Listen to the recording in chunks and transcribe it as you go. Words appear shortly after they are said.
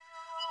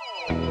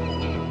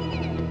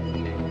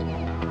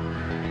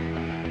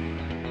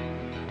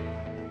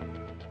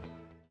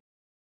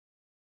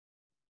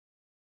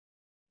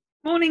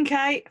Morning,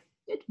 Kate.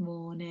 Good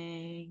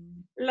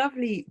morning.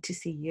 Lovely to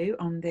see you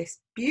on this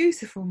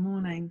beautiful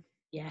morning.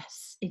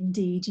 Yes,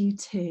 indeed, you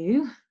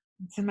too.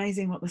 It's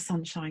amazing what the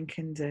sunshine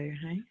can do,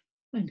 hey?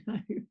 I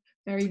know,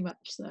 very much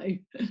so.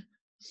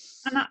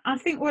 And I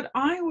think what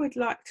I would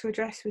like to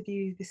address with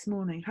you this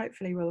morning,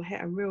 hopefully we'll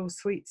hit a real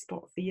sweet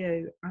spot for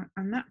you,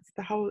 and that's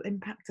the whole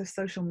impact of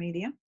social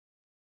media.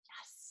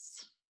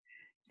 Yes.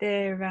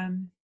 There,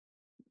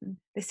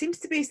 there seems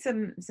to be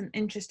some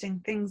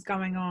interesting things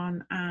going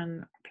on,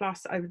 and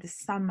plus over the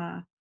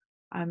summer,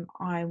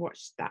 I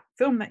watched that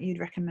film that you'd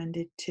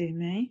recommended to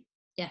me.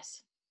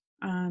 Yes.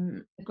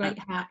 Um, A uh, great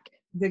hack.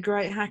 the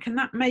Great Hack, and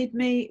that made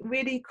me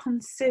really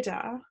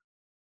consider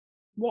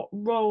what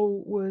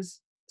role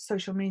was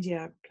social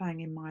media playing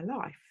in my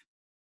life.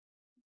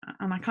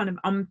 And I kind of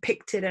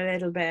unpicked it a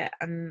little bit,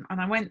 and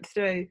I went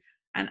through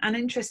a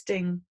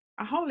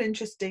whole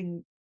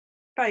interesting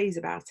phase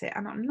about it.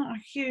 And I'm not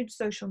a huge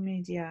social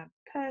media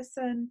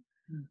person.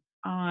 Mm.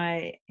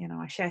 I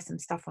share some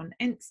stuff on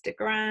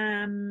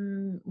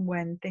Instagram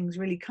when things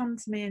really come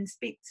to me and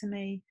speak to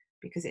me,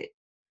 because I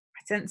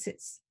sense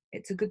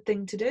it's a good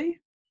thing to do,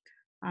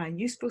 a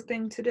useful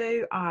thing to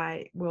do.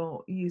 I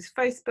will use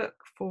Facebook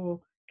for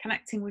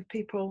connecting with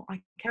people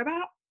I care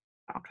about,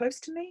 that are close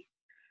to me.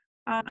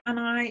 And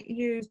I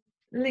use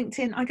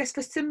LinkedIn, I guess,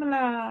 for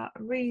similar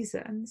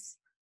reasons,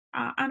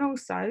 and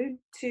also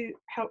to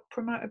help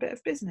promote a bit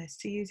of business,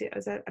 to use it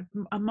as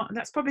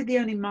that's probably the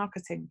only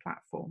marketing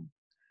platform.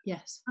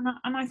 Yes.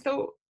 And I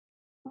thought,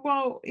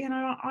 well,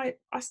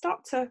 I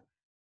start to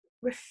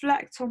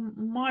reflect on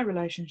my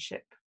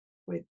relationship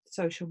with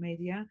social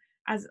media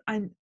as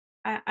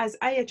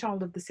a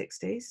child of the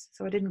 60s.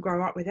 So I didn't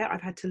grow up with it.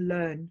 I've had to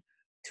learn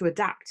to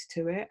adapt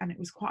to it, and it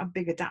was quite a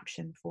big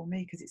adaptation for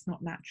me because it's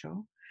not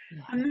natural.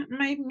 Yeah. And that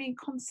made me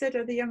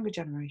consider the younger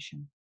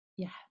generation.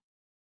 Yeah.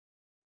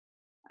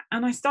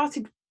 And I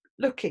started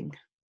looking.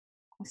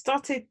 I've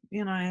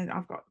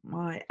got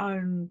my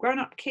own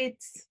grown-up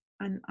kids,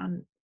 and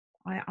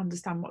I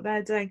understand what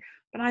they're doing,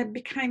 but I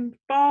became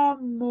far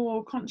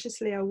more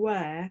consciously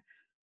aware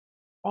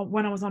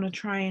when I was on a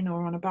train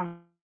or on a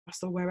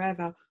bus or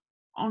wherever,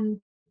 on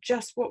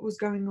just what was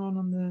going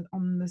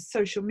on the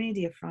social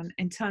media front,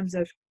 in terms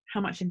of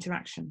how much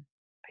interaction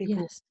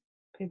people Yes.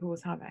 people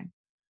was having.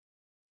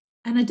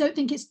 And I don't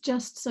think it's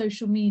just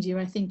social media.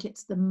 I think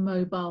it's the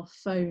mobile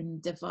phone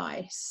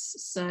device.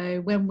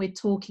 So when we're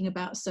talking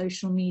about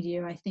social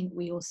media, I think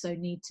we also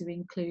need to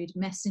include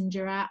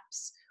messenger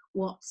apps,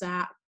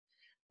 WhatsApp,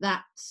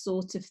 that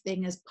sort of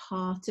thing as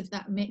part of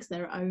that mix.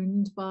 They're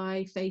owned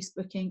by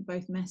Facebook Inc.,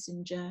 both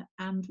Messenger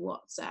and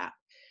WhatsApp.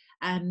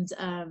 And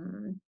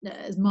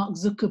as Mark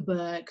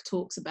Zuckerberg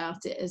talks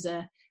about it, as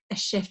a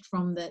shift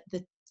from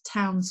the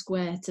town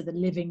square to the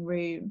living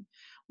room,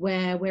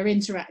 where we're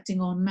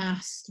interacting en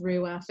masse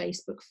through our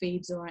Facebook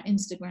feeds or our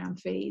Instagram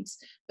feeds,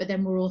 but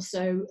then we're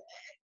also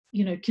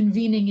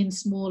convening in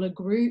smaller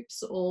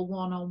groups or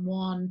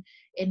one-on-one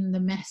in the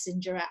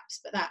messenger apps.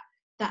 But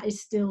that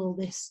is still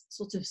this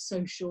sort of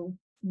social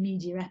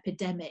media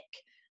epidemic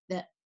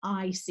that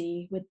I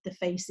see, with the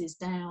faces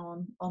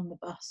down on the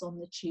bus, on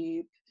the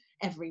tube,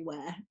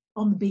 everywhere,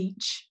 on the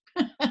beach.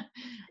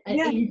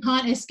 Yeah, You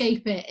can't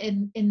escape it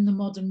in the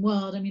modern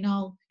world. I mean,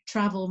 I'll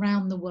travel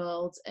around the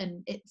world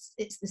and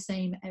it's the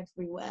same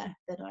everywhere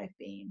that I've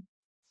been.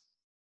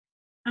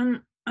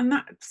 and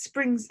that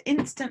springs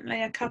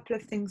instantly a couple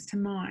of things to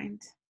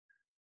mind.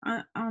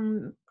 I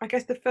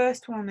guess the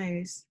first one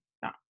is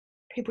that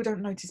people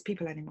don't notice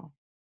people anymore.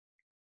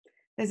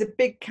 There's a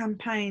big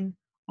campaign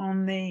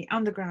on the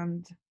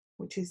underground,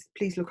 which is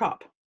Please Look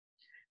Up.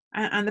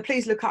 And the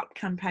Please Look Up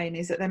campaign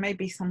is that there may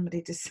be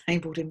somebody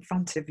disabled in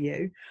front of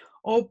you,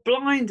 or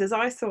blind, as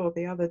I saw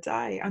the other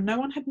day, and no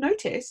one had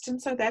noticed.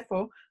 And so,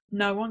 therefore,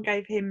 no one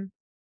gave him,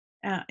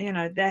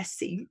 their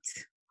seat,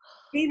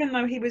 even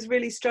though he was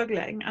really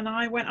struggling. And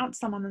I went up to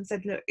someone and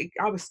said, look,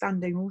 I was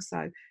standing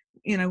also,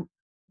 you know,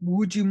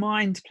 would you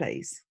mind,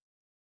 please?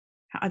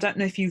 I don't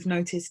know if you've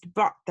noticed,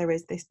 but there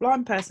is this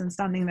blind person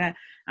standing there,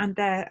 and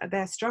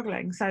they're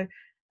struggling. So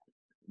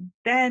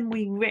then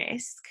we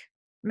risk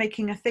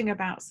making a thing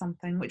about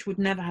something which would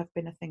never have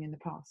been a thing in the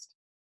past,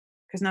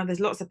 because now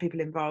there's lots of people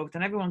involved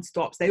and everyone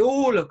stops, they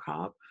all look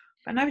up,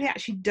 but nobody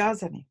actually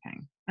does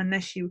anything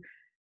unless you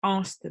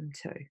ask them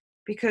to,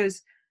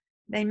 because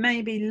they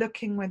may be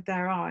looking with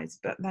their eyes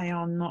but they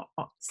are not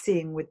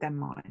seeing with their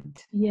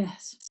mind.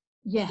 Yes,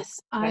 yes,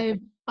 I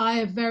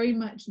have very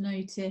much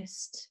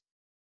noticed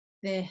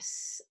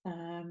this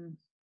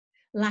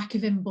lack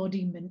of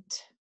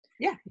embodiment,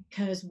 Yeah,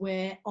 because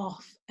we're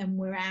off and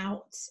we're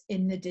out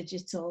in the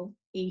digital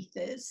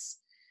ethers,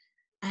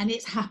 and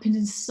it's happened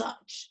in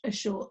such a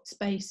short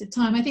space of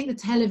time. I think the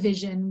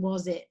television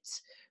was it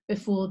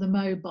before the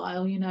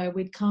mobile.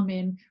 We'd come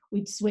in,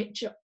 we'd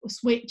switch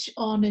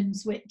on and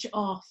switch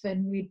off,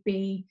 and we'd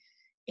be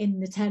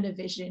in the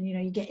television.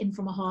 You get in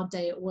from a hard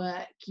day at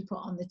work, you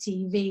put on the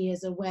TV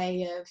as a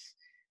way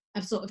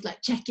of sort of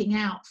like checking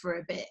out for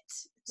a bit,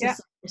 to yeah.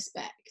 some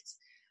respect.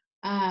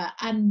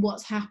 And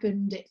what's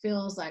happened, it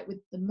feels like, with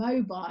the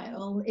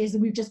mobile is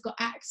we've just got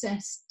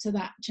access to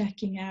that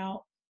checking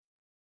out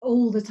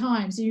all the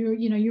time. So you're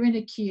in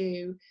a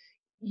queue,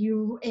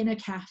 you're in a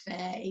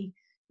cafe,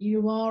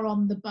 you are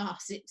on the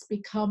bus. It's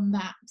become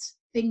that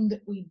thing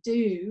that we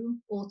do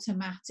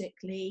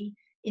automatically,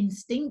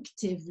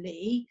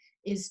 instinctively,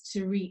 is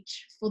to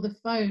reach for the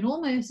phone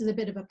almost as a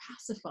bit of a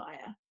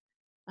pacifier.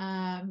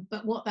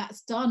 But what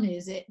that's done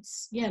is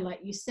it's, yeah, like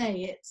you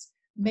say, it's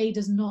made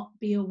us not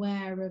be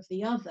aware of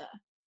the other.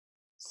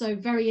 So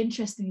very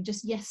interesting,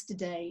 just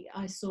yesterday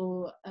I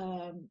saw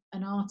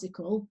an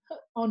article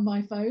on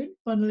my phone,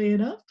 funnily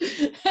enough.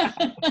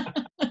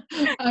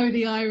 Oh,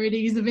 the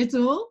ironies of it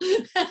all.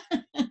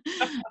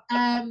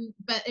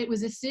 But it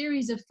was a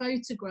series of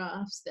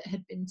photographs that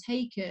had been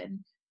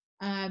taken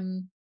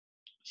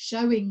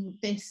showing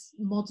this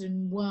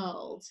modern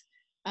world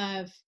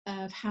of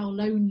how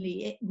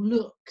lonely it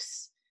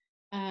looks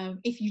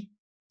if you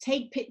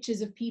take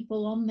pictures of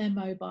people on their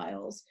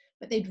mobiles,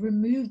 but they'd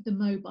removed the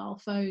mobile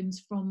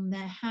phones from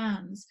their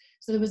hands.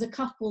 So there was a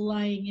couple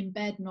lying in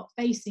bed, not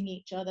facing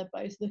each other,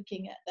 both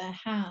looking at their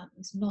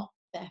hands, not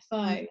their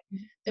phone.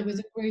 There was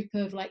a group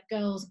of like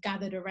girls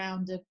gathered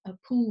around a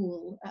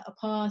pool at a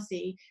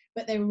party,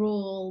 but they were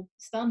all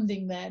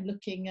standing there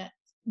looking at,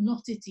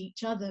 not at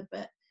each other,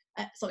 but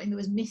at something that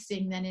was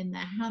missing then in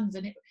their hands.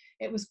 And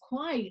it was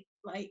quite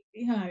like,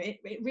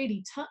 it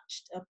really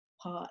touched a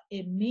part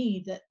in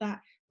me that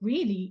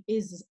really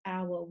is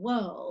our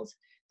world,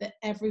 that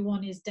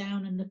everyone is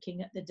down and looking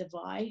at the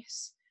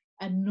device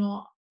and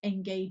not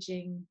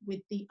engaging with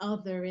the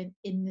other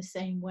in the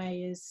same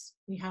way as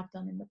we have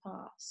done in the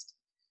past.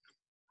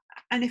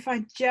 And if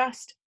I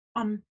just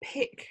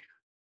unpick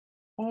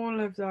all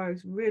of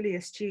those really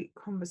astute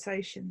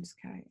conversations,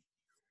 Kate,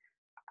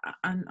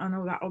 and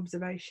all that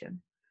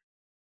observation,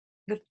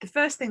 the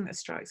first thing that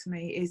strikes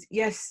me is,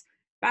 yes,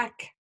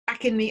 back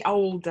in the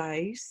old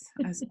days,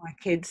 as my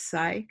kids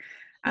say,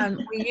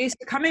 we used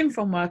to come in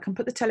from work and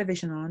put the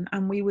television on,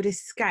 and we would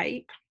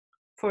escape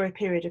for a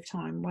period of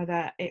time,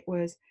 whether it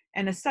was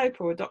in a soap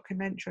or a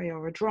documentary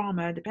or a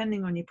drama,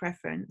 depending on your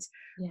preference.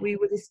 Yeah. We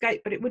would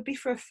escape, but it would be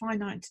for a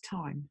finite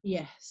time.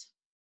 Yes.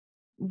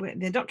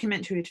 The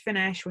documentary would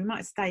finish, we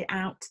might stay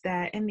out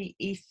there in the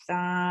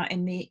ether,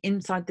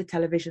 inside the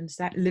television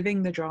set,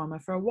 living the drama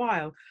for a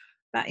while.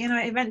 But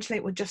eventually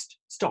it would just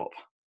stop,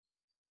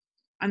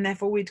 and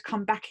therefore we'd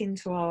come back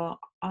into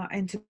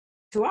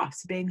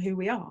us being who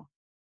we are.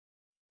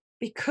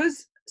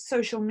 Because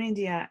social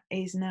media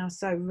is now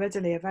so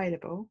readily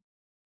available,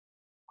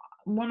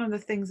 one of the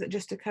things that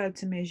just occurred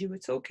to me as you were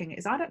talking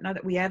is, I don't know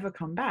that we ever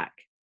come back.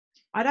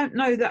 I don't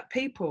know that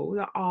people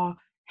that are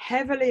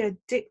heavily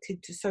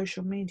addicted to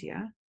social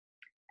media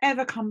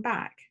ever come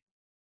back.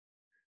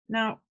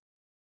 Now,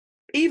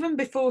 even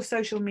before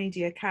social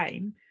media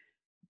came,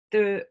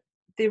 the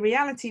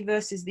reality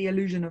versus the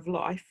illusion of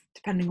life,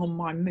 depending on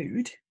my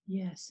mood,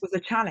 yes, was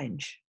a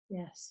challenge.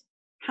 Yes.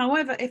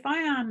 However, if I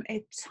am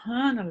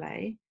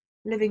eternally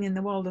living in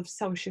the world of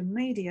social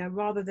media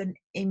rather than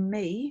in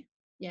me,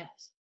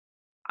 yes,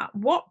 at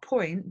what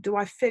point do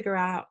I figure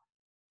out,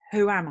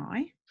 who am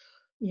I?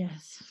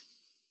 Yes.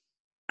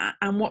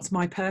 And what's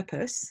my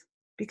purpose?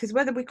 Because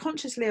whether we're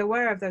consciously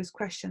aware of those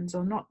questions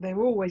or not,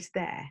 they're always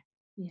there.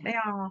 Yeah. They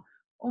are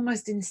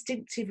almost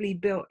instinctively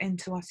built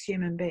into us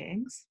human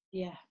beings.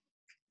 Yeah.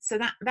 So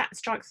that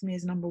strikes me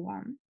as number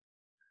one.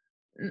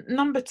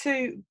 Number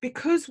two,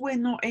 because we're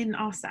not in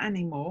us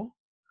anymore,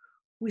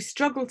 we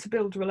struggle to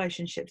build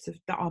relationships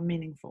that are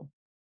meaningful.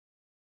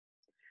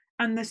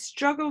 And the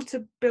struggle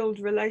to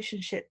build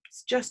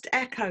relationships just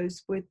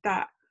echoes with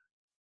that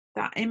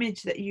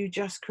image that you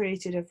just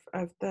created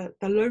of the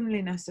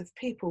loneliness of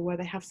people where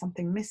they have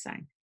something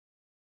missing.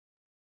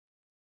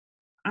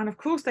 And of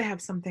course they have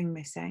something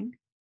missing,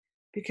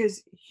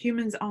 because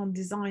humans aren't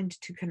designed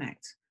to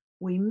connect.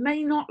 We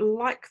may not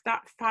like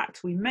that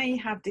fact. We may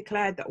have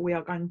declared that we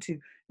are going to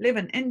live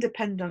an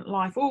independent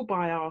life all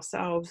by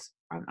ourselves,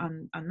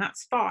 and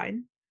that's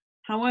fine.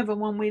 However,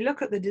 when we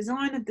look at the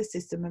design of the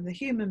system of the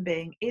human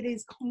being, it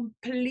is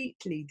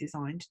completely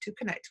designed to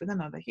connect with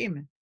another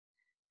human.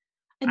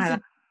 And so,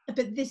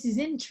 but this is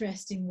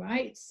interesting,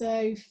 right?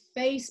 So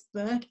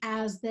Facebook,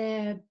 as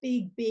their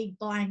big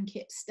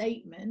blanket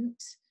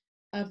statement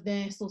of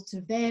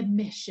their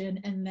mission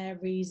and their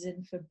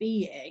reason for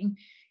being,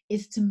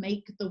 is to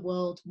make the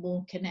world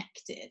more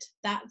connected.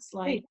 That's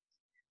like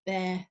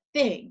their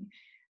thing.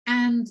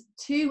 And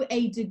to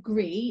a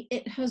degree,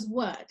 it has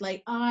worked.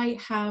 Like I'm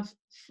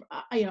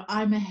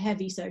a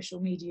heavy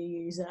social media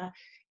user.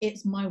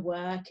 It's my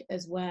work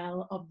as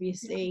well,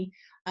 obviously.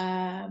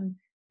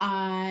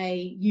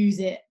 I use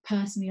it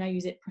personally, I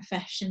use it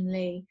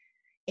professionally.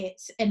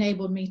 It's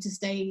enabled me to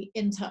stay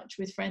in touch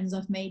with friends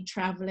I've made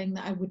traveling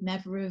that I would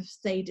never have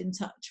stayed in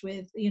touch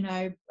with,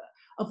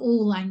 of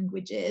all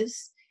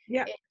languages.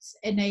 Yeah. It's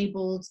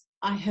enabled,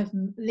 I have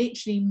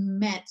literally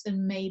met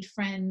and made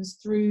friends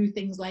through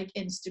things like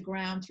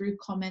Instagram, through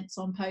comments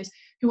on posts,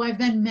 who I've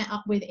then met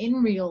up with in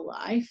real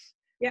life.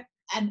 Yeah.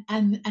 And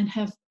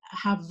have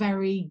have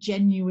very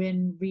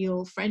genuine,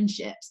 real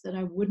friendships that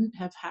I wouldn't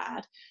have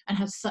had, and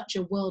have such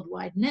a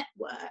worldwide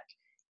network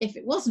if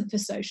it wasn't for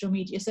social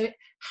media. So it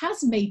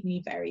has made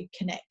me very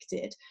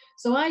connected.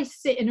 So I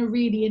sit in a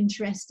really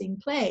interesting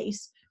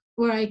place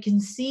where I can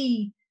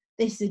see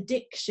this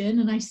addiction,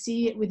 and I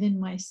see it within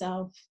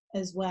myself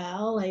as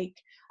well. Like,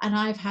 and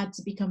I've had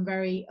to become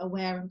very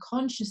aware and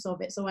conscious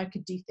of it so I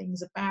could do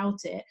things about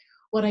it.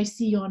 What I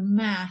see en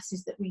masse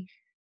is that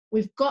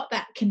we've got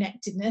that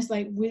connectedness,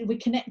 like we're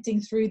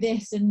connecting through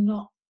this and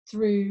not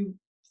through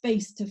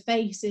face to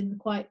face in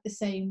quite the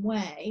same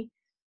way.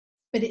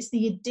 But it's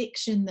the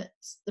addiction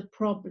that's the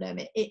problem.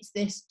 It's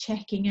this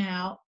checking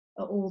out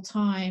at all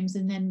times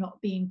and then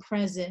not being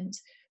present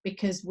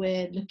because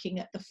we're looking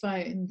at the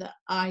phone that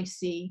I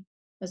see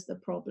as the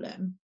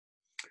problem.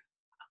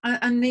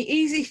 And the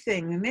easy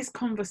thing in this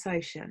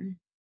conversation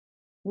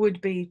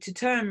would be to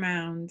turn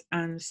around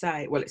and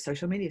say, well, it's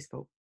social media's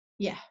fault.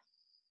 Yeah.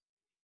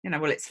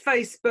 Well, it's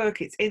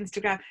Facebook, it's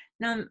Instagram.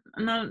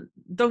 No,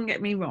 don't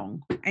get me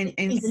wrong.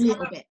 It's a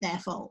little bit their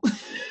fault.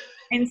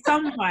 In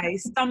some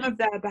ways, some of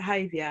their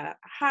behaviour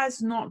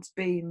has not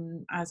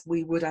been as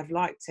we would have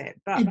liked it.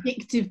 But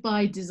addictive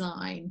by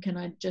design, can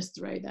I just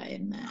throw that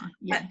in there?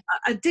 Yeah.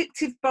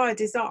 Addictive by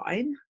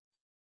design,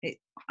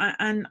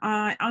 and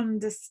I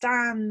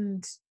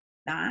understand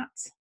that.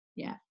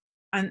 Yeah.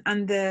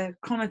 And the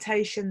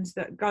connotations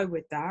that go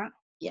with that.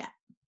 Yeah.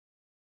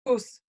 Of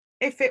course,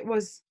 if it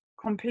was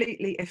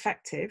completely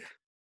effective,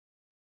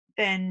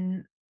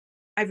 then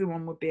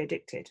everyone would be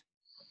addicted.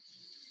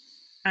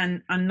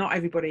 And not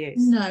everybody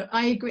is. No,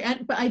 I agree.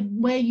 But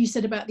where you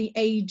said about the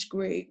age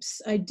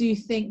groups, I do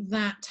think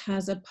that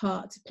has a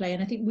part to play.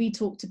 And I think we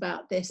talked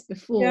about this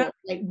before. Yeah.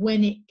 Like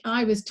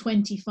I was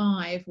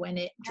 25 when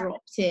it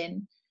dropped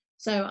in.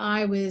 So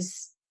I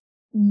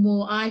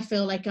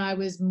feel like I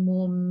was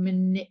more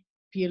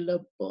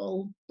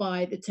manipulable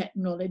by the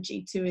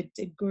technology to a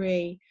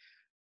degree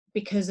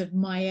because of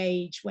my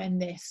age when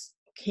this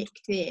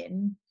kicked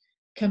in,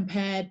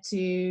 compared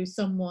to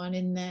someone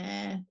in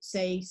their,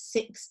 say,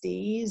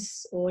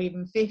 60s or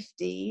even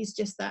 50s,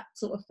 just that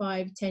sort of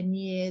 5-10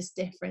 years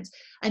difference.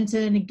 And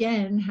then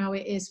again, how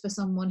it is for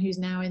someone who's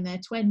now in their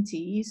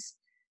 20s,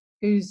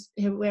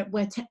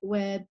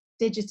 where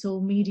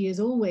digital media has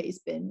always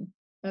been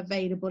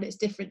available. It's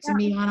different to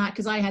me,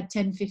 because I had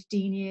 10-15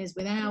 years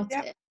without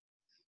it.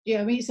 You know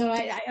what I mean? So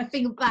I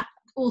think that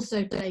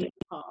also plays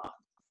a part.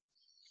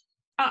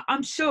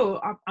 I'm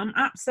sure, I'm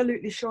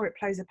absolutely sure it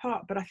plays a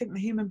part, but I think the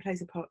human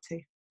plays a part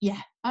too.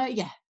 Yeah.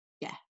 Yeah.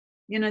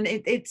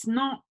 It's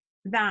not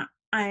that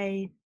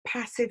a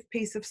passive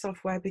piece of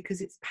software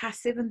because it's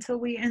passive until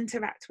we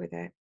interact with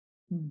it.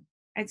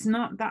 It's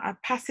not that a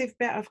passive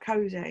bit of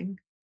coding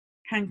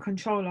can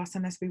control us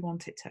unless we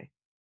want it to.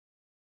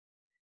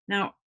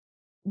 Now,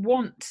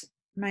 want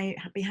may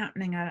be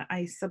happening at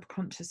a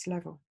subconscious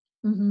level,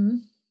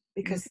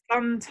 because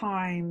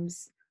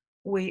sometimes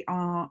we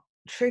are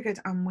triggered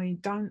and we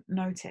don't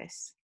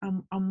notice,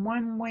 and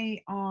when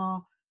we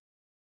are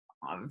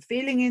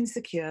feeling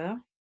insecure,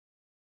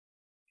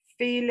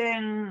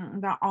 feeling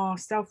that our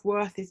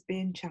self-worth is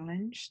being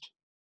challenged,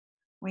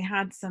 we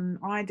had some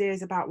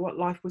ideas about what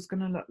life was going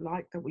to look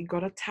like that we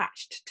got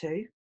attached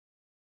to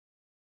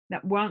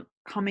that weren't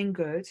coming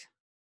good,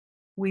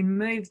 we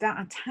moved that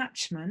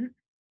attachment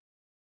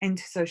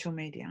into social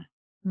media.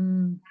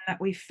 That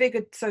we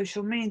figured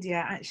social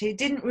media, actually it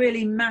didn't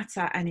really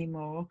matter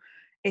anymore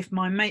if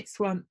my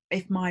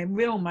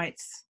real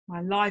mates,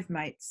 my live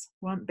mates,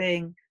 weren't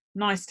being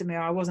nice to me,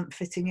 or I wasn't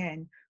fitting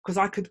in, because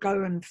I could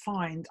go and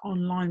find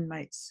online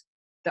mates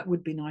that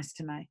would be nice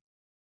to me.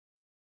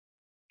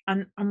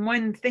 And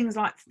when things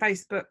like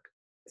Facebook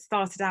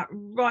started out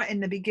right in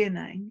the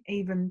beginning,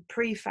 even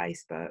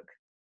pre-Facebook,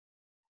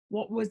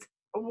 what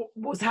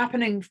was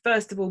happening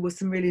first of all was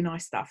some really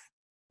nice stuff.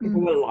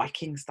 People were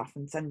liking stuff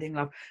and sending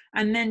love.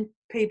 And then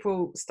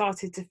people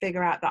started to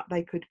figure out that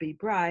they could be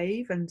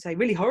brave and say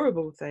really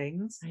horrible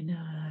things, I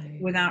know,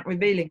 without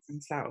revealing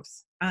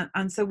themselves.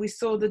 And so we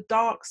saw the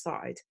dark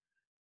side.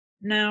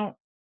 Now,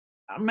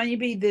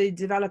 maybe the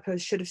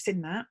developers should have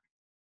seen that,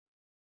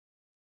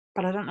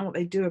 but I don't know what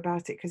they do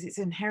about it, because it's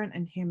inherent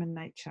in human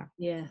nature.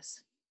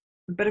 Yes.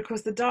 But of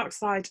course, the dark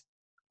side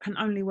can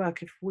only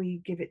work if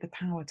we give it the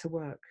power to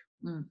work.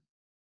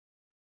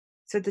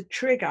 So the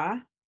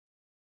trigger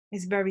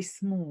is very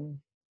small.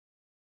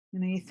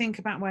 You think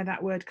about where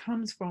that word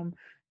comes from.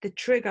 The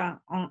trigger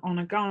on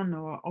a gun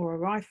or a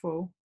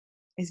rifle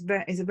is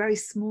a very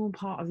small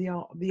part of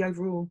the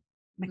overall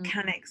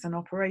mechanics and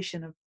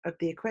operation of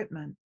the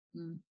equipment.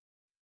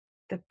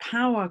 The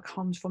power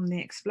comes from the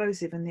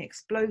explosive, and the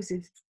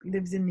explosive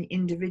lives in the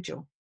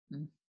individual.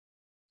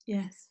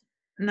 Yes.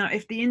 Now,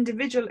 if the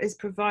individual is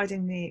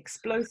providing the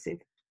explosive,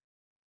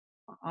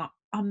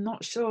 I'm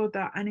not sure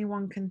that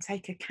anyone can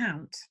take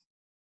account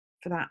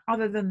for that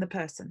other than the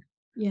person.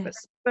 Yes.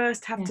 But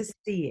first have to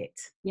see it.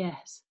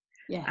 Yes.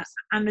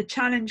 And the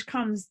challenge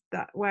comes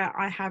that where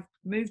I have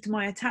moved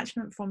my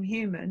attachment from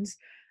humans,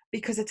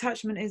 because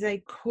attachment is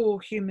a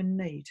core human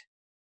need.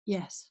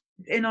 Yes.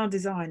 It's in our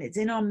design, it's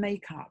in our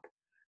makeup.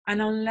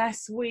 And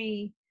unless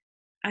we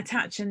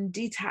attach and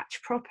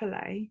detach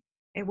properly,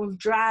 it will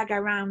drag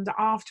around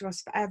after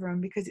us forever.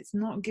 And because it's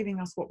not giving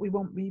us what we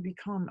want, we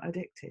become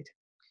addicted.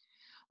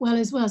 Well,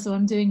 as well, so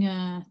I'm doing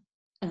a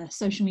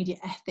social media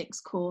ethics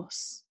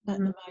course at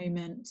Mm-hmm. the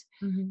moment.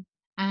 Mm-hmm.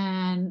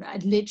 And I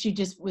literally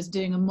just was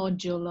doing a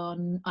module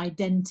on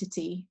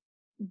identity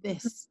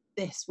this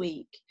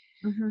week.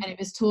 Mm-hmm. And it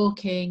was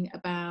talking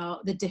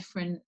about the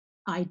different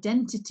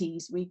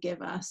identities we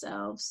give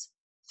ourselves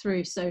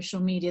through social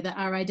media, that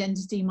our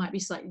identity might be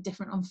slightly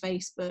different on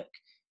Facebook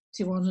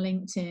to on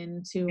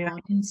LinkedIn to Yeah.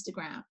 on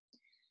Instagram.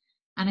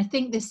 And I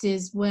think this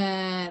is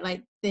where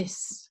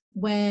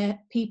where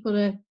people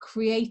are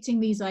creating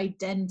these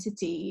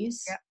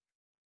identities Yeah.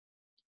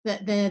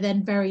 that they're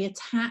then very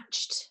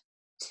attached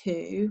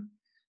to,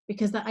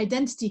 because that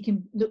identity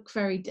can look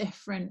very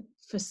different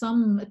for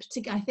some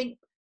particular, I think,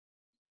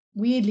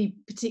 weirdly,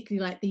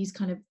 particularly like these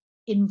kind of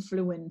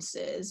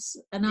influencers.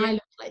 And Yeah. I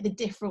look like the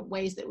different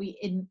ways that we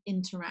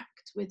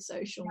interact with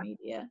social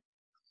media.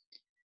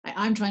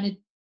 I'm trying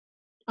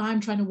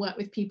to work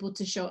with people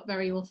to show up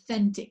very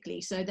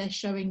authentically, so they're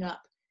showing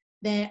up,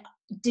 their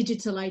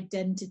digital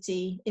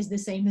identity is the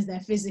same as their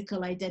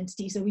physical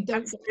identity, so we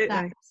don't get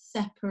that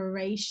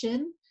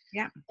separation.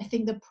 Yeah. I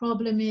think the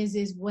problem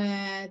is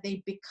where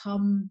they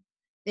become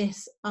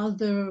this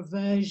other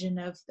version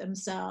of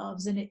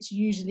themselves, and it's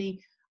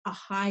usually a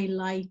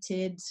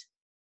highlighted,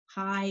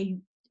 high,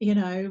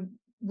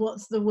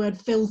 what's the word,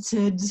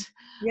 filtered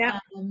Yeah.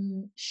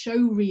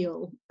 show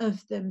reel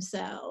of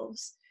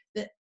themselves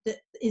that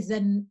is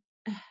then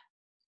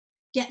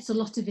gets a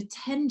lot of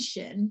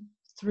attention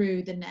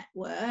through the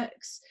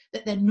networks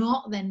that they're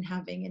not then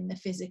having in the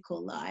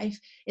physical life.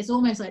 It's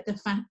almost like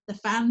the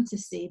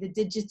fantasy, the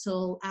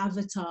digital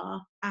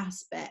avatar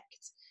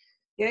aspect.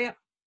 Yeah.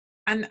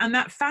 And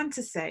that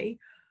fantasy,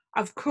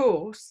 of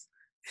course,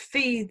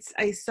 feeds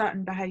a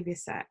certain behavior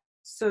set.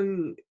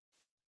 So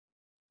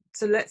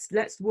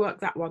let's work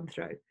that one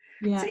through.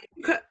 Yeah. So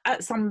you look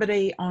at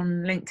somebody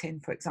on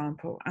LinkedIn, for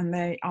example, and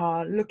they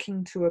are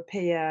looking to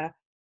appear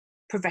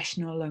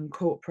professional and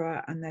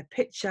corporate, and their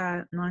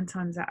picture 9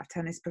 times out of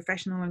 10 is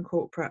professional and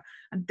corporate,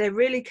 and they're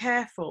really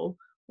careful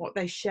what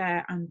they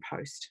share and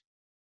post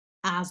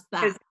as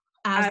that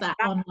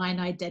online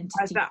identity,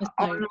 as that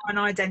online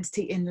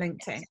identity in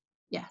LinkedIn.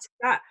 Yes.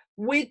 That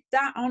with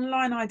that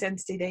online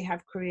identity they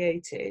have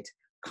created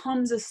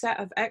comes a set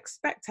of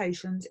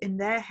expectations in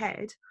their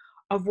head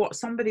of what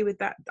somebody with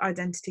that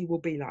identity will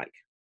be like.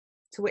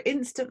 So we're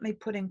instantly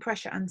putting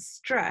pressure and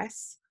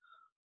stress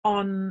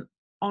on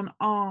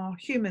our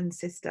human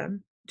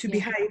system to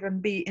behave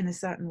and be in a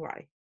certain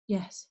way.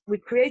 Yes.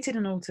 We've created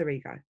an alter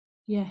ego.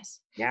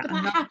 Yes. Yeah. But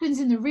that happens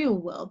in the real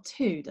world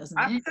too, doesn't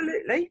it?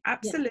 Absolutely.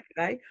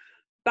 Yeah.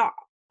 But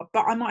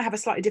I might have a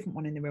slightly different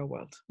one in the real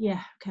world.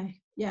 Yeah.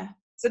 Okay. Yeah.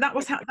 So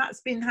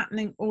that's been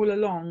happening all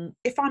along.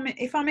 If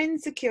I'm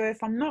insecure,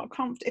 if I'm not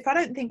confident, if I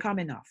don't think I'm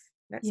enough,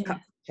 let's cut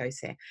the chase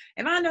here.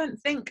 If I don't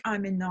think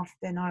I'm enough,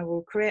 then I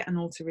will create an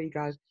alter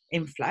ego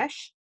in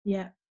flesh.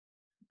 Yeah.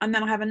 And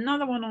then I have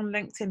another one on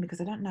LinkedIn because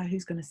I don't know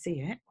who's going to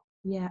see it.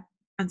 Yeah.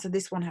 And so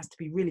this one has to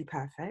be really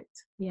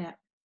perfect. Yeah.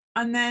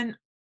 And then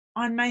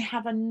I may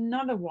have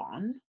another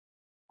one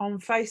on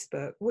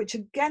Facebook, which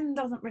again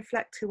doesn't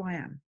reflect who I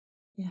am.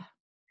 Yeah.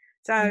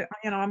 So,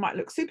 I might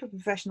look super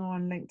professional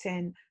on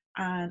LinkedIn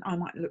and I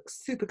might look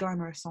super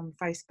glamorous on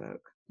Facebook.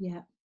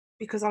 Yeah.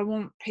 Because I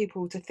want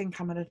people to think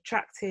I'm an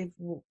attractive,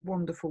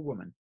 wonderful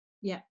woman.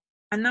 Yeah.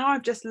 And now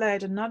I've just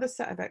layered another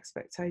set of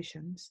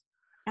expectations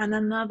and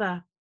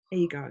another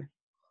ego.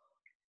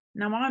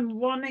 Now I'm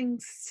wanting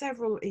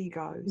several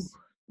egos.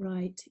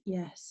 Right.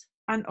 Yes.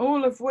 And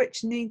all of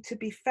which need to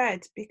be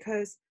fed,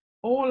 because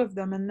all of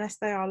them, unless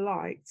they are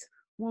liked,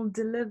 will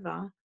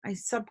deliver a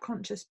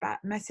subconscious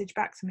message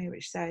back to me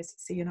which says,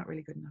 see, you're not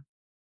really good enough.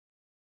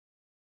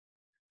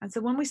 And so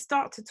when we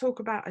start to talk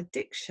about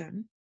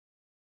addiction,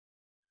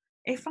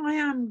 if I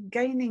am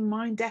gaining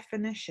my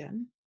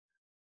definition,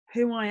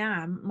 who I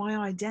am, my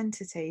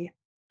identity,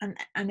 and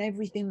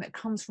everything that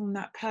comes from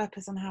that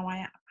purpose and how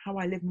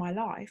I live my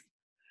life,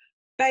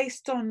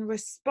 based on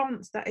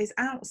response that is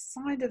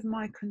outside of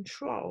my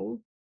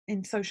control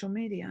in social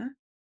media,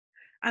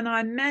 and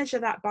I measure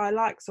that by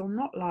likes or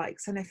not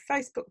likes, and if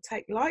Facebook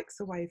take likes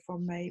away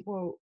from me,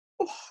 well,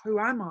 who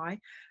am I?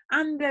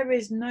 And there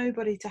is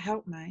nobody to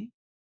help me.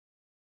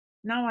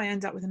 Now I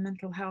end up with a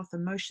mental health,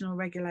 emotional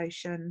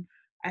regulation,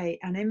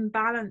 an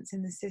imbalance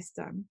in the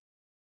system,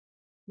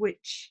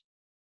 which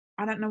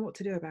I don't know what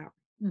to do about.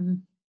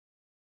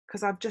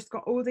 Because I've just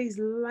got all these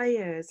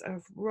layers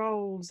of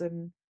roles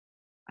and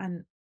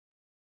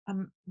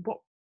what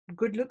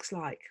good looks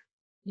like,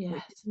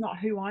 which is not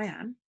who I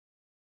am.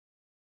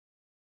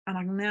 And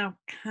I now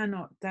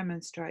cannot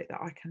demonstrate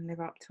that I can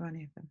live up to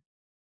any of them.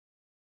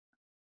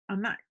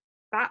 And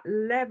that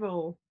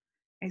level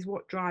is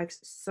what drives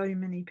so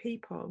many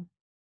people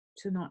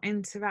to not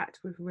interact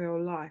with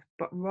real life,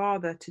 but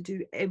rather to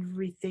do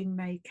everything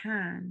they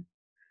can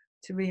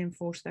to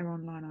reinforce their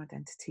online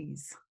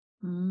identities.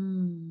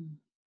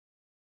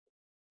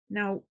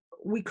 Now,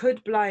 we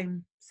could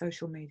blame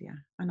social media,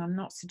 and I'm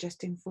not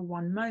suggesting for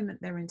one moment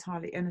they're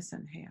entirely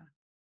innocent here.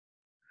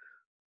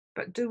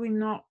 But do we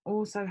not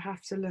also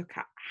have to look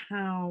at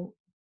how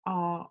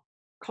our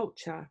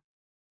culture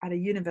at a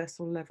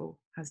universal level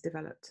has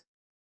developed?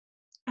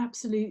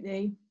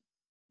 Absolutely.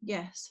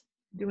 Yes.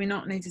 Do we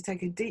not need to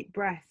take a deep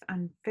breath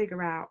and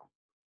figure out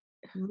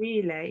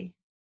really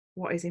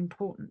what is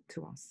important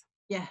to us?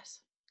 Yes.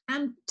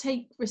 And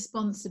take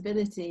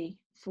responsibility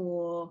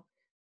for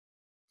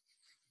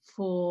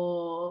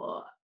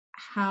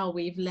how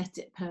we've let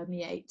it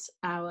permeate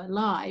our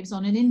lives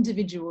on an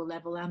individual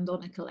level and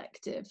on a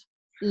collective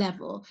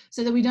level,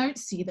 so that we don't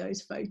see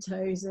those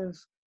photos of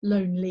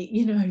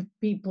lonely,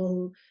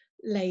 people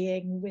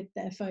laying with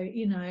their phone,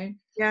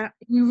 Yeah.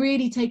 we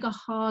really take a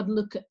hard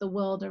look at the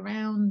world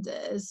around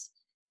us.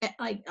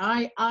 Like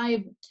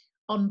I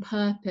on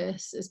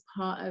purpose, as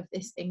part of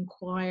this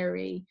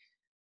inquiry,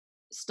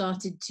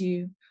 started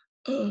to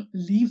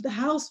leave the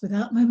house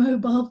without my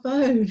mobile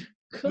phone.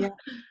 Yeah.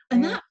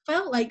 And Yeah. that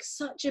felt like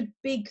such a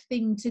big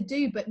thing to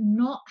do, but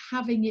not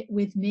having it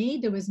with me.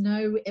 There was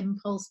no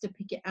impulse to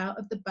pick it out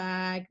of the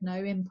bag,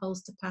 no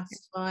impulse to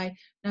pacify,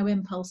 no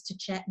impulse to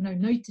check, no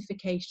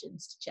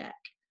notifications to check.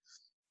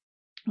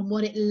 And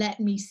what it let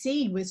me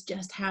see was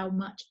just how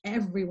much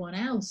everyone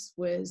else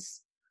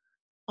was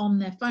on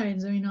their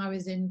phones. I mean, I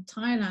was in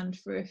Thailand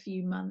for a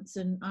few months,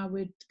 and I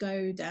would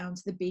go down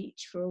to the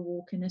beach for a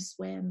walk and a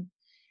swim,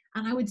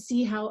 and I would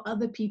see how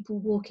other people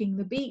walking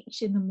the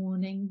beach in the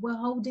morning were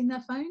holding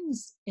their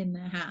phones in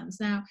their hands.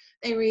 Now,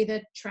 they were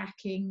either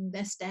tracking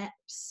their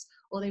steps,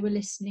 or they were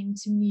listening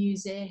to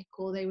music,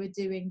 or they were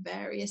doing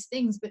various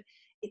things, but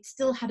it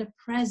still had a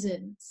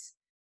presence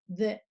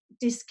that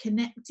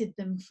disconnected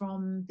them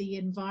from the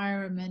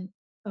environment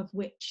of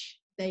which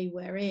they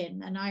were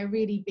in. And I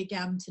really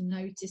began to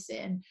notice it,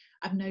 and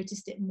I've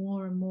noticed it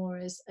more and more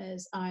as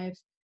I've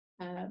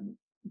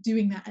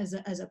doing that as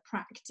a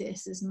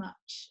practice as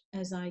much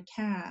as I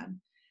can.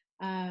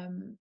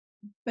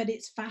 But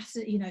it's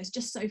fascinating, it's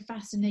just so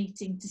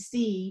fascinating to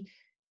see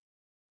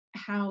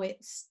how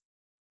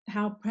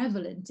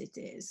prevalent it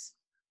is.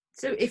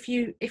 So if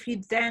you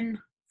then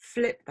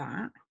flip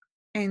that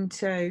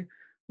into,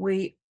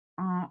 we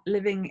are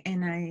living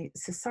in a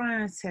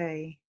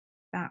society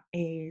that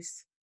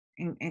is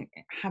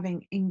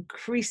having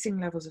increasing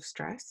levels of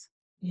stress,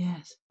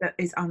 Yes. that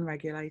is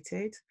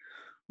unregulated.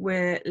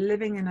 We're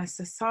living in a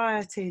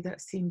society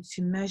that seems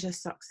to measure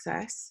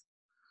success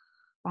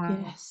by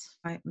Yes.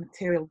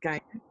 material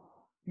gain,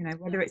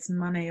 whether it's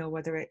money or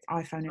whether it's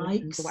iPhone 11s or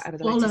Likes, whatever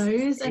the latest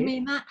follows. I is.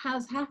 mean, that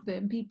has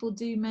happened. People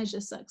do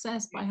measure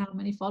success by how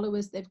many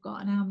followers they've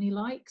got and how many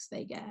likes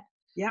they get.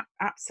 Yeah,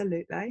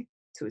 absolutely.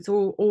 So it's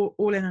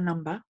all in a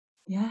number.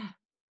 Yeah.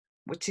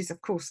 Which is,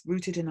 of course,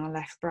 rooted in our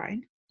left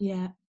brain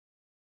Yeah.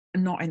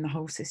 and not in the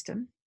whole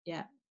system.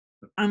 Yeah.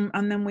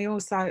 And then we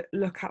also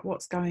look at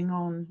what's going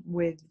on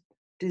with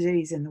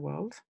disease in the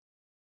world.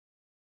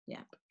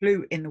 Yeah.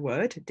 Flu in the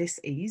word,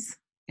 dis-ease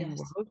in the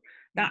world.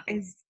 That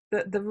is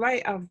the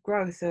rate of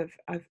growth of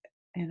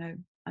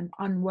an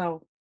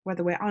unwell,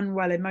 whether we're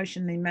unwell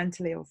emotionally,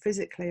 mentally, or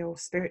physically, or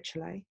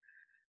spiritually,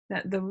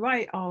 that the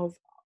rate of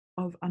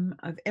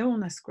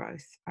illness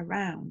growth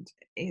around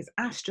is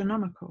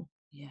astronomical.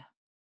 Yeah.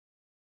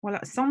 Well,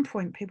 at some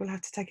point, people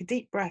have to take a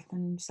deep breath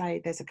and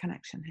say, there's a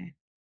connection here.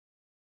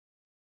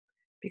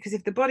 Because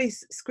if the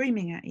body's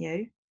screaming at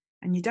you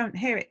and you don't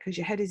hear it because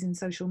your head is in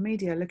social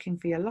media looking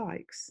for your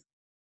likes,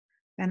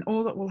 then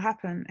all that will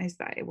happen is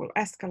that it will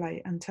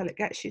escalate until it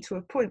gets you to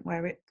a point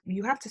where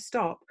you have to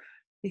stop,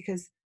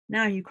 because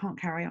now you can't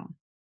carry on.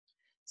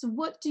 So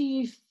what do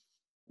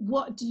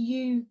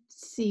you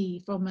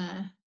see from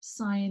a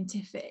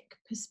scientific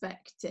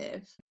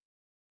perspective,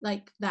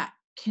 like that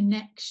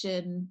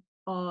connection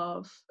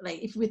of,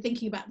 like, if we're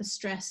thinking about the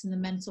stress and the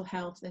mental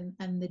health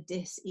and the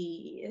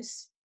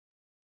dis-ease,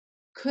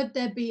 could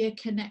there be a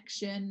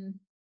connection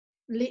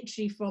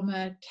literally from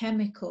a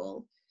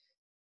chemical?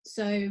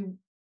 So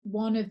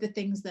one of the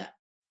things that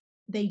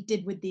they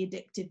did with the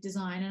addictive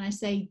design, and I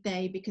say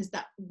they because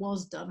that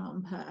was done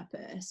on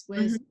purpose,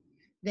 was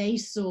they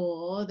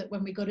saw that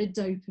when we got a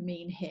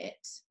dopamine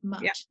hit,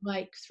 much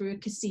like through a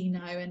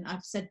casino, and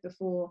I've said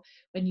before,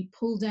 when you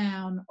pull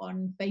down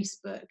on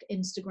Facebook,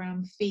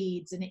 Instagram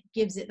feeds, and it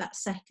gives it that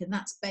second,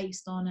 that's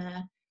based on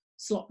a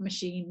slot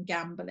machine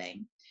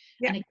gambling.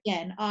 And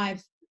again,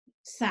 I've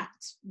sat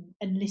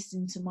and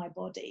listened to my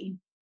body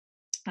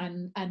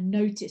and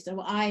notice.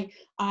 So I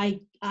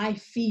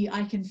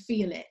can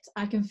feel it.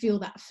 I can feel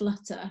that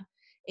flutter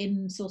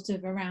in sort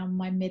of around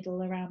my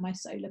middle, around my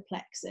solar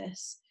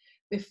plexus,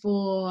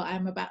 before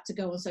I'm about to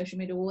go on social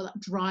media. All that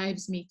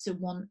drives me to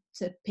want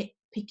to pick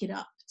it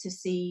up to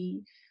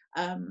see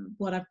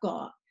what I've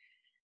got.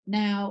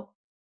 Now,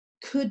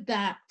 could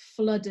that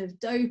flood of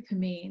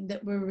dopamine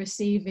that we're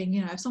receiving,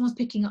 if someone's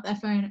picking up their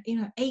phone,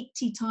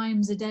 80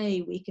 times a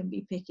day we can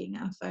be picking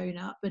our phone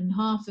up, and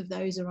half of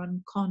those are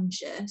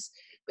unconscious,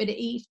 but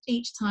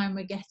each time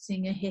we're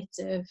getting a hit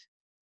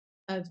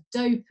of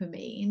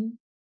dopamine,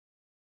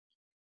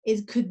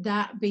 could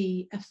that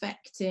be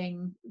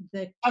affecting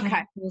the Okay.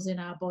 chemicals in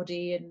our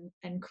body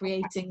and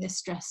creating this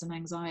stress and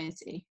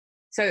anxiety?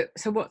 So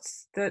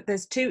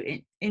there's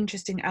two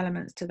interesting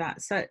elements to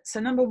that. So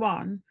number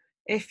one,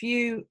 if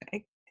you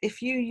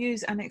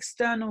use an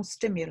external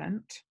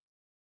stimulant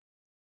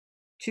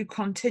to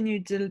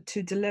continue to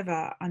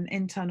deliver an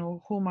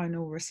internal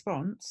hormonal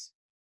response,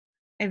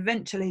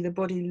 eventually the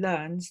body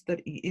learns that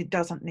it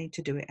doesn't need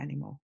to do it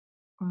anymore.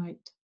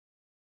 Right.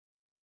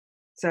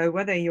 So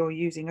whether you're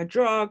using a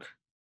drug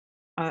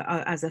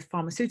as a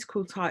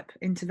pharmaceutical type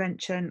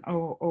intervention,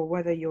 or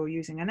whether you're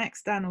using an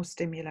external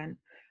stimulant,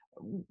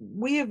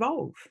 we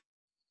evolve,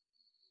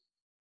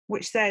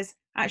 which says,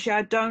 actually,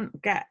 I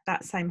don't get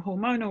that same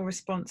hormonal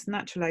response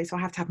naturally, so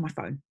I have to have my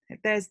phone.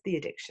 There's the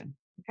addiction,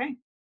 okay?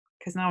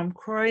 Because now I'm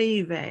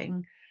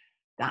craving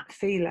that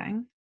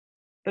feeling.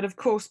 But of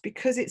course,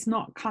 because it's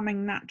not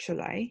coming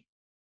naturally,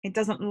 it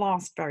doesn't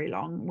last very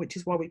long, which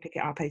is why we pick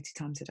it up 80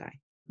 times a day.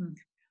 Mm.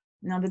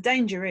 Now, the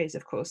danger is,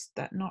 of course,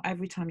 that not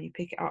every time you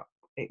pick it up,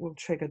 it will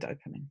trigger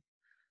dopamine.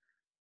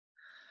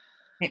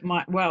 It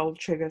might well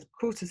trigger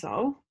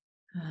cortisol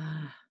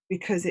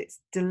because it's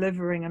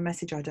delivering a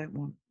message I don't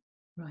want.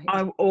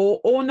 Right.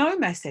 Or no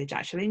message,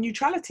 actually.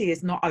 Neutrality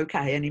is not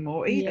okay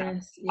anymore either.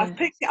 Yes, I've yes.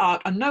 picked it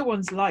up and no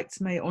one's liked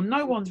me or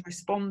no one's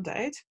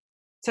responded.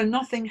 So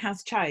nothing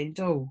has changed.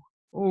 Oh.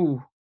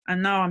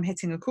 And now I'm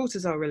hitting a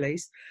cortisol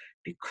release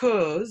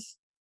because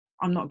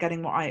I'm not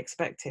getting what I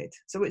expected.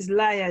 So it's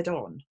layered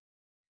on.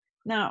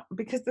 Now,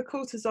 because the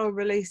cortisol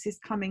release is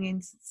coming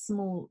in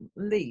small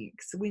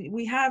leaks,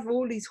 we have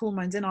all these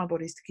hormones in our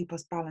bodies to keep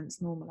us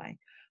balanced normally.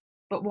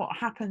 But what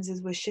happens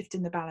is we're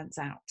shifting the balance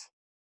out.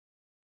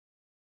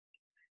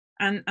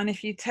 And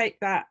if you take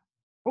that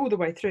all the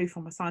way through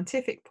from a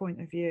scientific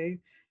point of view,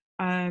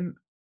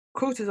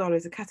 cortisol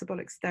is a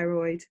catabolic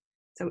steroid,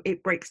 so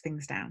it breaks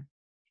things down.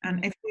 And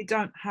Right. if we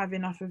don't have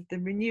enough of the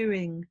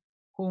renewing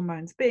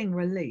hormones being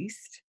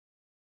released,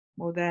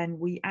 well, then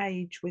we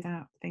age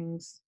without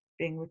things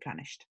being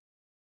replenished.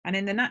 And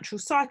in the natural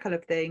cycle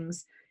of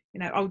things,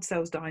 old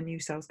cells die, new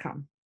cells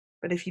come.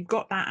 But if you've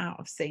got that out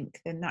of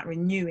sync, then that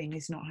renewing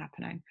is not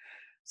happening.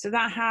 So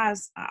that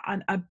has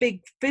a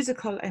big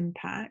physical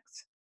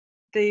impact.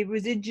 The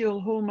residual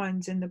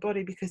hormones in the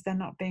body, because they're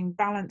not being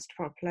balanced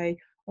properly,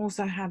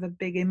 also have a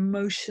big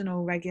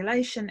emotional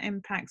regulation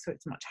impact. So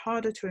it's much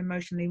harder to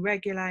emotionally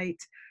regulate,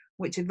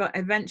 which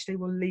eventually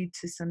will lead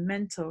to some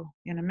mental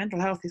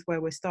health is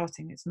where we're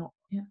starting. It's not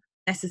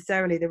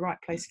necessarily the right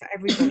place for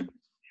everybody.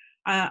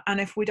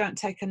 And if we don't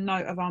take a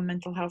note of our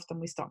mental health,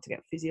 then we start to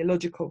get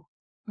physiological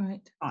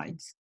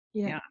signs.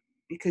 Yeah.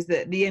 Because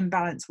the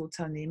imbalance will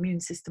turn the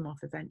immune system off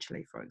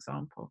eventually, for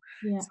example.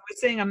 Yeah. So we're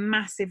seeing a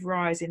massive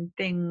rise in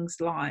things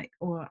like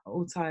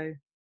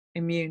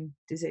autoimmune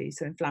disease,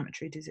 so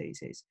inflammatory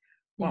diseases.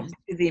 Well,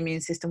 because the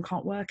immune system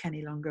can't work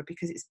any longer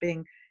because it's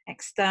being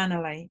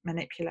externally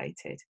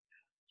manipulated.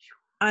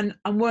 And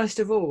worst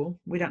of all,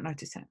 we don't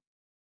notice it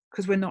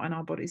because we're not in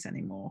our bodies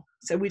anymore.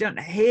 So we don't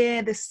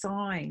hear the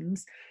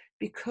signs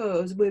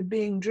because we're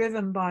being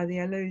driven by the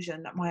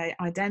illusion that my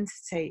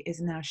identity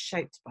is now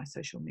shaped by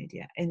social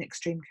media in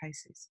extreme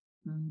cases.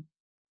 Mm.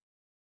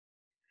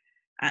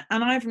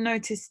 And I've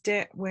noticed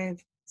it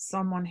with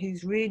someone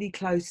who's really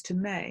close to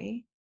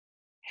me,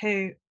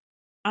 who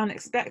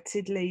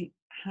unexpectedly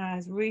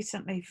has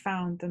recently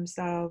found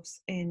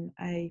themselves in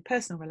a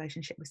personal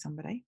relationship with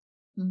somebody.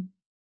 Mm.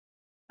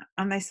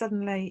 And they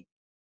suddenly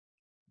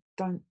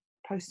don't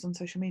post on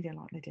social media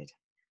like they did.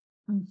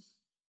 Mm.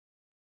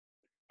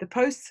 The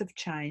posts have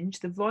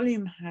changed, the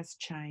volume has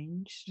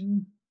changed.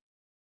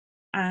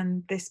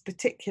 And this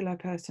particular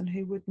person,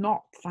 who would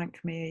not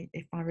thank me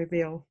if I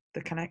reveal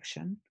the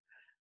connection,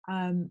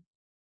 no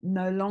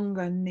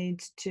longer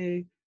needs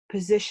to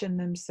position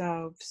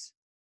themselves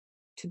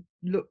to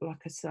look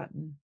like a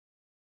certain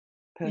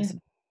person,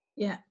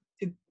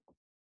 to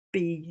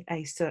be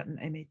a certain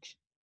image.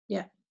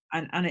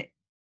 And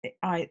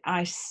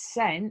I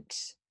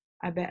sense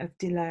a bit of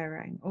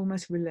delayering,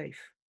 almost relief.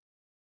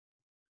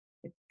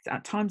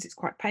 At times it's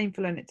quite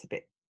painful and it's a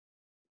bit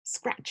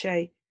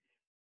scratchy,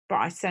 but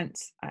I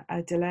sense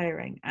a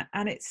delayering.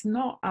 And it's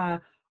not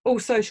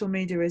social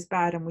media is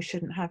bad and we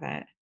shouldn't have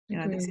it.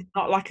 This is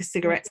not like a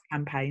cigarettes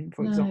campaign,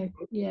 for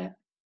example.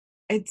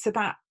 It's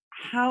about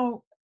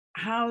how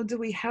do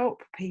we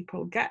help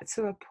people get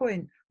to a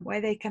point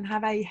where they can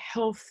have a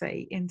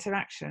healthy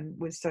interaction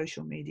with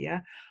social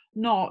media,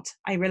 not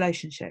a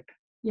relationship.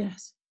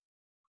 Yes.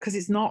 Because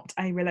it's not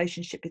a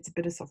relationship, it's a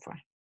bit of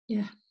software.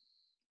 Yeah.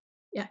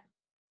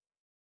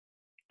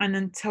 And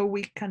until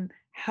we can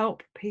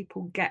help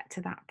people get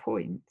to that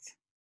point,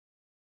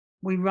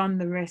 we run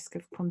the risk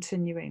of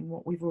continuing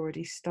what we've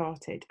already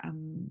started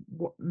and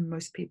what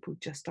most people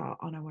just are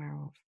unaware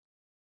of.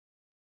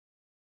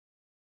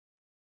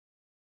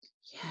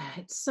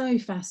 Yeah, it's so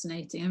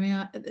fascinating. I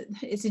mean,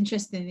 it's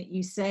interesting that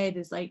you say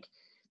there's like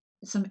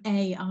some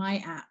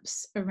AI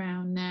apps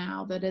around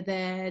now that are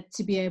there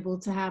to be able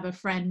to have a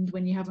friend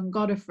when you haven't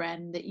got a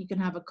friend, that you can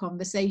have a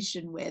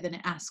conversation with, and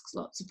it asks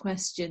lots of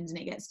questions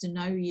and it gets to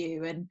know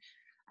you. And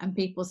and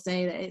people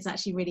say that it's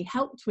actually really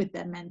helped with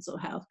their mental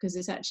health because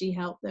it's actually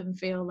helped them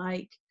feel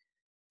like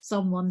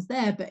someone's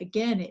there. But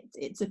again,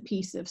 it's a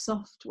piece of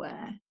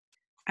software.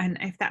 And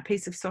if that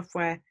piece of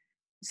software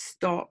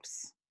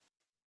stops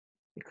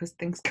because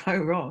things go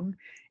wrong,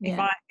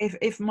 Yeah.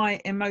 if my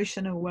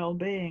emotional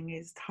well-being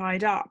is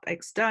tied up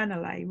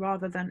externally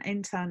rather than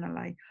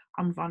internally,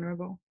 I'm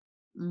vulnerable.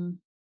 Mm.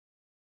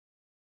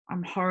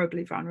 I'm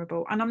horribly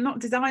vulnerable, and I'm not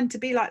designed to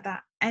be like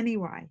that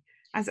anyway.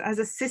 As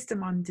a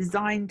system, I'm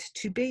designed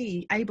to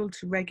be able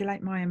to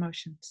regulate my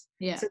emotions,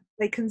 Yeah. so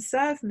they can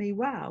serve me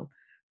well,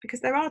 because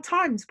there are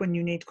times when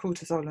you need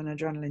cortisol and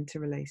adrenaline to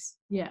release,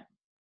 Yeah.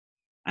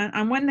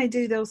 and when they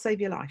do, they'll save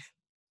your life.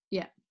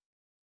 Yeah.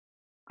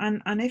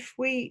 And if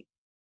we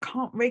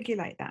can't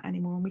regulate that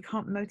anymore, and we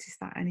can't notice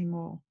that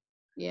anymore,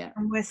 Yeah.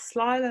 and we're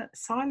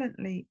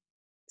silently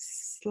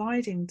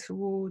sliding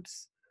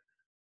towards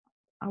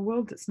a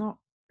world that's not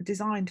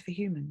designed for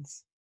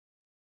humans.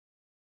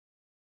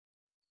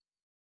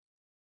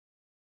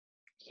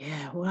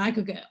 Yeah, well, I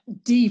could get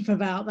deep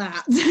about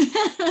that.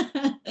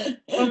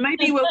 Well,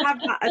 maybe we'll have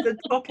that as a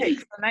topic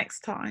for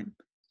next time.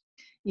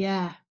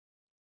 Yeah.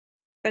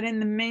 But in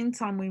the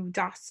meantime, we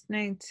just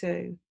need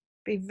to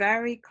be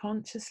very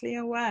consciously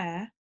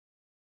aware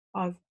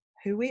of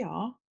who we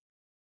are,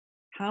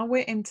 how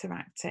we're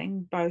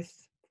interacting, both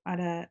at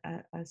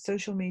a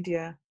social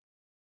media,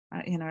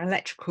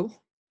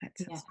 electrical.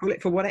 Let's Yeah. call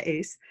it for what it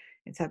is.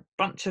 It's a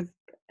bunch of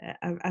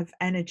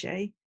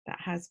energy that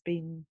has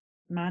been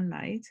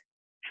man-made.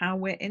 How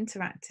we're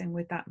interacting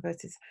with that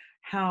versus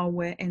how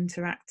we're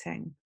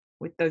interacting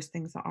with those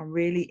things that are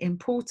really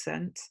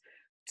important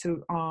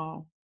to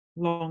our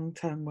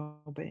long-term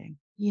well-being.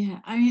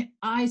 Yeah, I mean,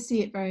 I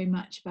see it very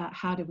much about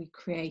how do we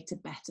create a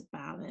better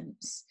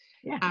balance,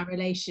 Yeah. our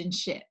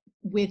relationship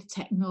with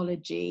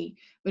technology,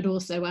 but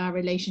also our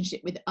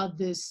relationship with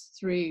others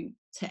through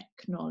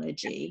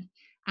technology.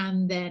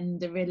 And then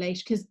the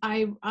relation, because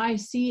I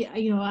see,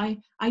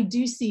 I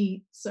do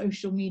see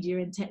social media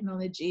and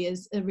technology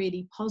as a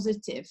really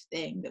positive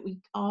thing, that we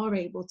are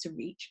able to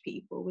reach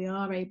people, we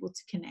are able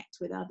to connect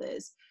with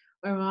others.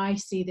 Where I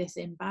see this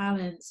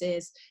imbalance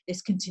is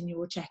this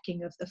continual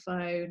checking of the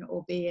phone,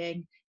 or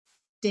being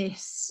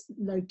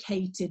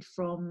dislocated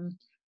from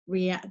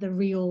the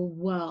real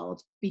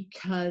world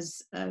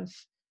because of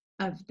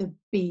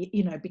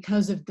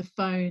because of the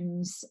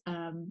phone's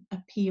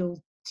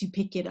appeal to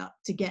pick it up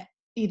to get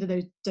either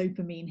those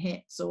dopamine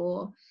hits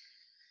or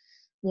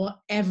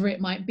whatever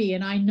it might be.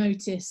 And I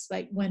notice,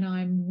 like, when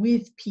I'm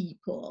with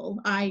people,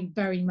 I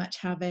very much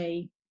have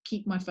a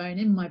keep my phone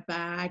in my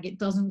bag. It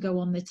doesn't go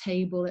on the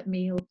table at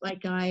meal.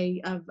 Like,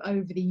 I have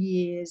over the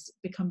years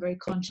become very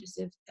conscious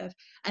of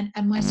and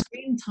my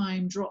screen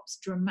time drops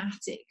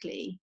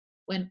dramatically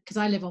because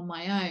I live on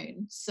my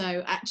own.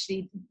 So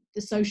actually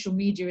the social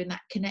media and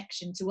that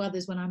connection to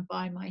others when I'm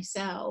by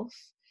myself,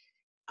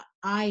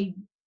 I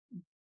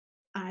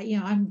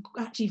I'm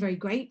actually very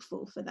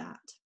grateful for that.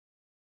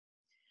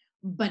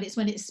 But it's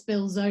when it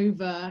spills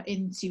over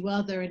into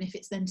other, and if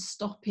it's then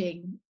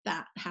stopping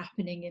that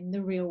happening in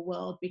the real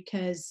world,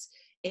 because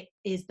it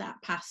is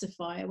that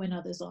pacifier when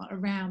others aren't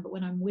around. But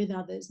when I'm with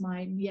others,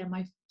 my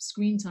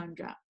screen time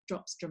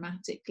drops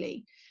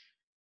dramatically.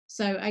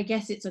 So I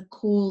guess it's a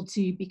call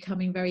to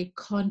becoming very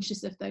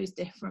conscious of those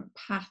different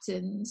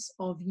patterns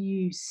of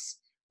use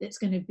that's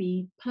going to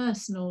be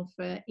personal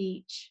for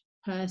each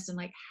person,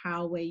 like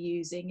how we're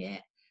using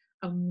it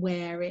and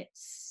where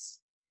it's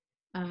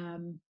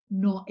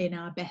not in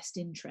our best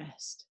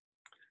interest.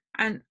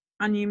 And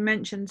you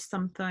mentioned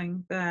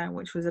something there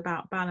which was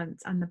about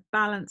balance, and the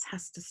balance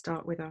has to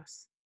start with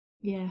us.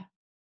 Yeah.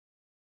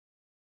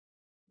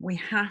 We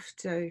have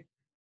to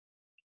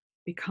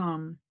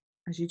become,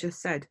 as you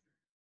just said,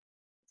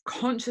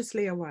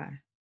 consciously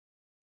aware.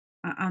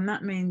 And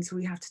that means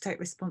we have to take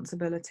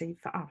responsibility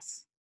for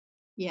us.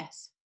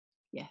 Yes.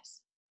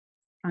 Yes.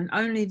 And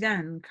only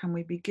then can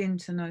we begin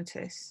to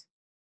notice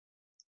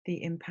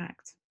the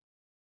impact.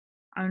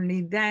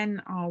 Only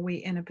then are we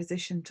in a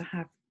position to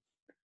have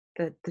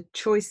the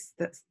choice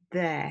that's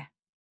there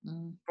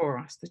for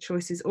us. The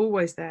choice is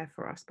always there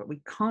for us, but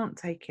we can't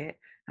take it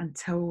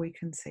until we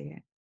can see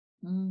it.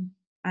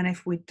 And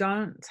if we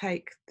don't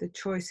take the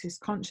choices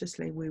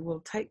consciously, we will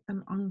take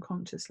them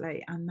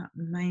unconsciously, and that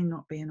may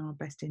not be in our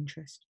best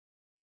interest.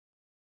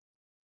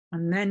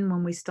 And then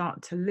when we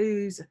start to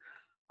lose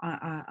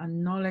a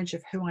knowledge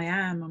of who I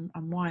am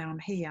and why I'm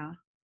here,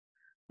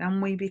 then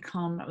we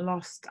become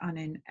lost and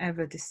in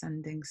ever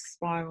descending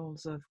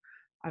spirals of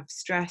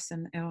stress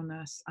and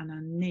illness and a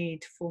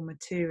need for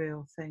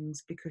material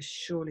things, because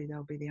surely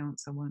they'll be the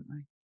answer, won't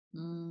they?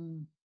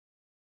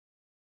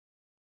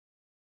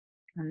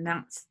 And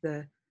that's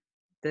the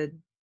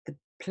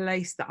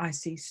place that I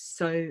see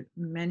so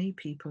many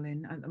people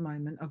in at the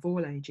moment, of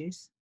all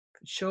ages.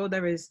 For sure,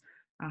 there is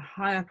a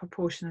higher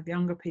proportion of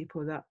younger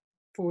people that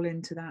fall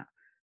into that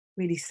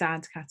really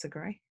sad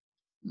category,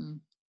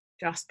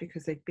 just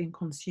because they've been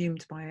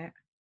consumed by it.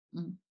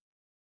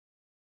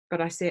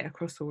 But I see it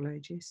across all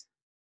ages.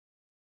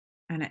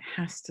 And it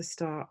has to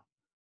start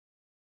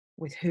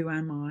with, who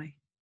am I?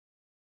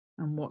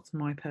 and what's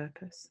my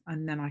purpose,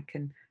 and then I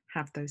can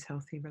have those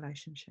healthy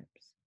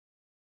relationships.